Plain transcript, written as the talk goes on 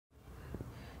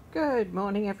Good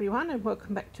morning everyone, and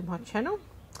welcome back to my channel.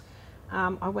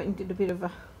 I went and did a bit of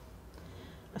a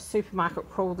supermarket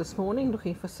crawl this morning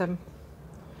looking for some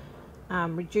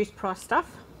reduced price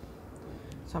stuff.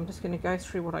 So I'm just going to go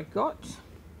through what I got.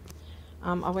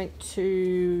 I went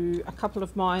to a couple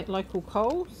of my local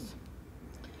Coles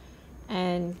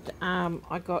and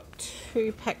I got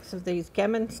 2 packs of these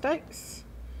gammon steaks.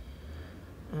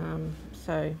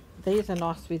 So these are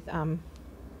nice with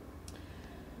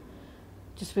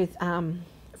just with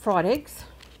fried eggs.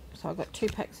 So I've got 2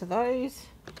 packs of those.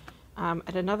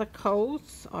 At another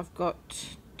Coles, I've got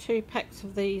 2 packs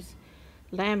of these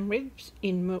lamb ribs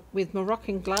with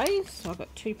Moroccan glaze. So I've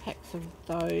got 2 packs of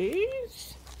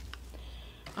those.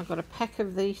 I've got a pack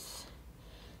of these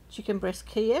chicken breast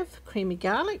Kiev creamy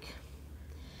garlic.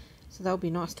 So they'll be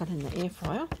nice done in the air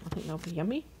fryer. I think they'll be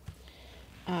yummy.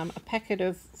 A packet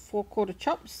of 4/4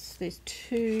 chops. There's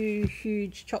 2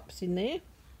 huge chops in there.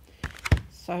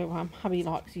 So hubby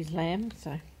likes his lamb,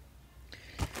 so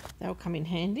they'll come in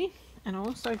handy. And I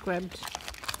also grabbed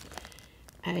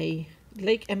a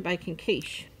leek and bacon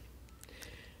quiche.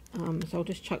 So I'll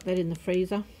just chuck that in the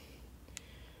freezer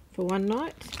for one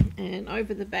night. And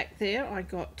over the back there I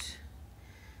got,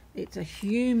 it's a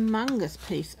humongous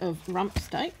piece of rump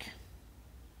steak.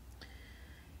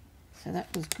 So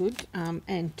that was good.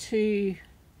 And 2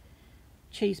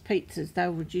 cheese pizzas.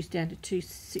 They'll reduce down to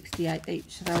 $2.68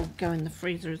 each, so they'll go in the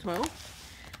freezer as well.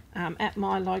 At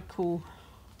my local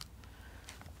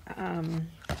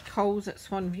Coles at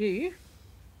Swan View,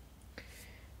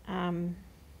 at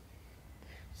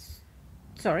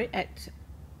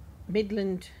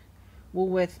Midland,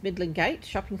 Woolworths Midland Gate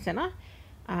Shopping Centre,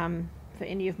 for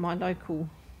any of my local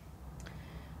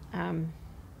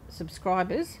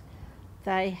subscribers,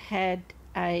 they had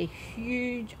a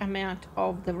huge amount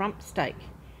of the rump steak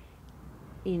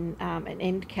in an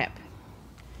end cap.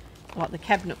 Like the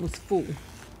cabinet was full.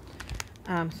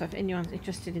 So if anyone's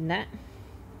interested in that,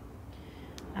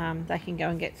 they can go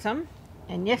and get some.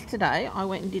 And yesterday I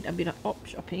went and did a bit of op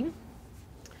shopping,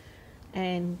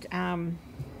 and thought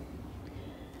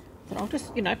I'll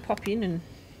just pop in and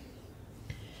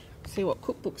see what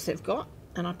cookbooks they've got.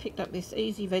 And I picked up this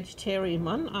easy vegetarian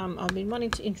one. I've been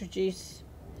wanting to introduce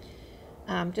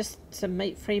just some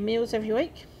meat-free meals every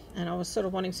week, and I was sort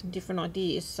of wanting some different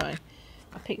ideas, so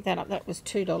I picked that up. That was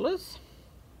 $2.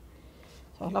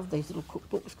 So I love these little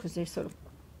cookbooks because they're sort of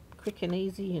quick and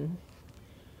easy and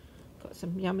got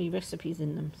some yummy recipes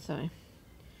in them. So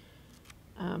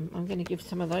I'm going to give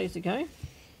some of those a go.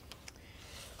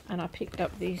 And I picked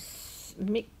up this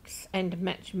mix and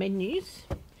match menus.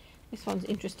 This one's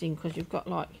interesting because you've got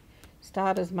like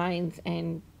starters, mains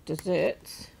and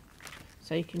desserts.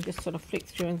 So you can just sort of flick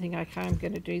through and think, okay, I'm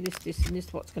going to do this, this and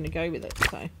this, what's going to go with it.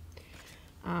 So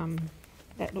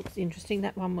that looks interesting.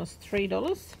 That one was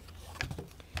 $3.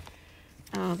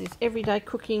 This everyday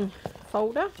cooking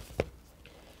folder.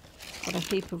 Got a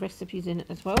heap of recipes in it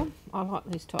as well. I like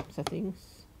these types of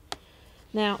things.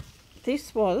 Now,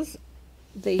 this was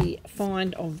the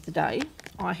find of the day.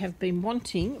 I have been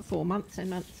wanting for months and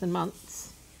months and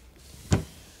months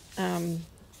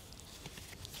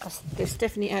the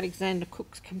Stephanie Alexander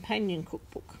Cook's Companion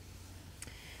Cookbook,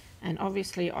 and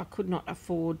obviously I could not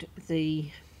afford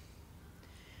the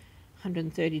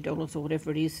 $130 or whatever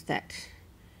it is that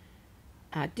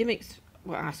Dymocks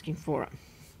were asking for it.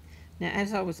 Now,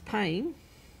 as I was paying,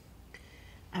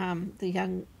 the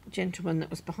young gentleman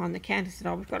that was behind the counter said,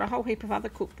 "Oh, we've got a whole heap of other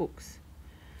cookbooks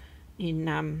in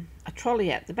a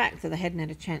trolley out the back that they hadn't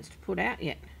had a chance to put out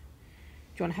yet. Do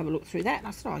you want to have a look through that?" And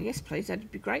I said, "Oh, yes, please,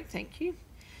 that'd be great, thank you."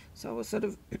 So I was sort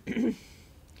of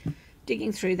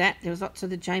digging through that. There was lots of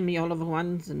the Jamie Oliver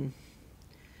ones and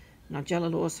Nigella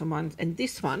Lawson ones, and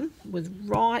this one was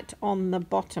right on the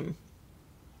bottom.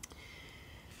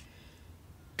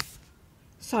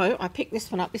 So I picked this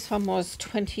one up. This one was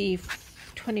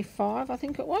 $20.25, I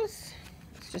think it was.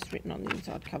 It's just written on the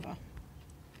inside cover.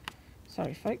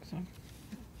 Sorry, folks, I'm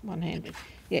one-handed.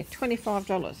 Yeah,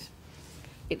 $25.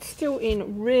 It's still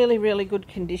in really, really good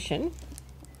condition.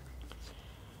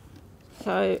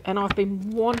 So, and I've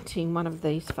been wanting one of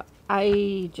these for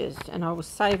ages, and I was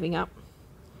saving up.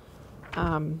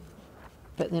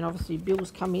 But then obviously bills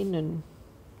come in and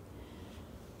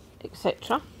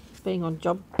etc. Being on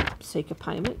job seeker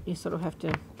payment, you sort of have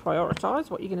to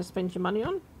prioritise what you're going to spend your money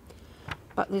on.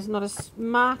 But there's not a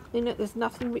mark in it. There's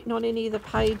nothing written on any of the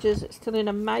pages. It's still in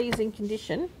amazing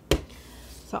condition.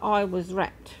 So I was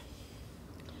rapt.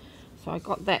 So I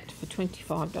got that for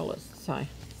 $25. So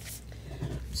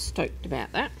stoked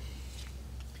about that.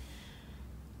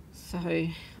 So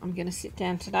I'm going to sit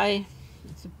down today.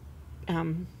 It's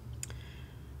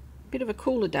Bit of a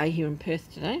cooler day here in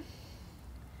Perth today.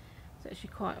 It's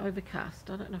actually quite overcast.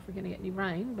 I don't know if we're going to get any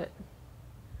rain, but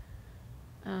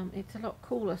it's a lot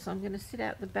cooler, so I'm going to sit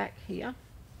out the back here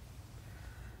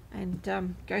and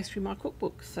go through my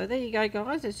cookbooks. So there you go,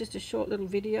 guys. It's just a short little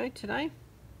video today.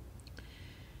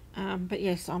 But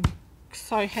yes, I'm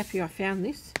so happy I found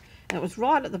this. And it was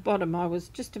right at the bottom. I was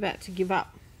just about to give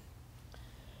up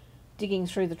digging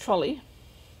through the trolley.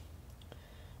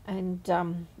 And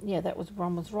yeah, that was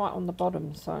one was right on the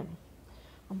bottom. So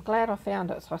I'm glad I found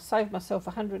it. So I saved myself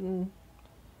 $105.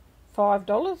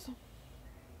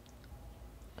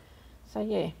 So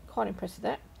yeah, quite impressed with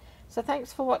that. So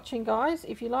thanks for watching, guys.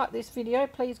 If you like this video,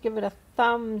 please give it a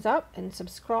thumbs up and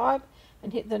subscribe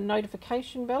and hit the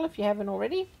notification bell if you haven't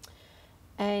already.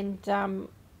 And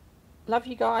love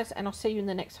you guys, and I'll see you in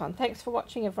the next one. Thanks for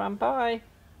watching, everyone. Bye.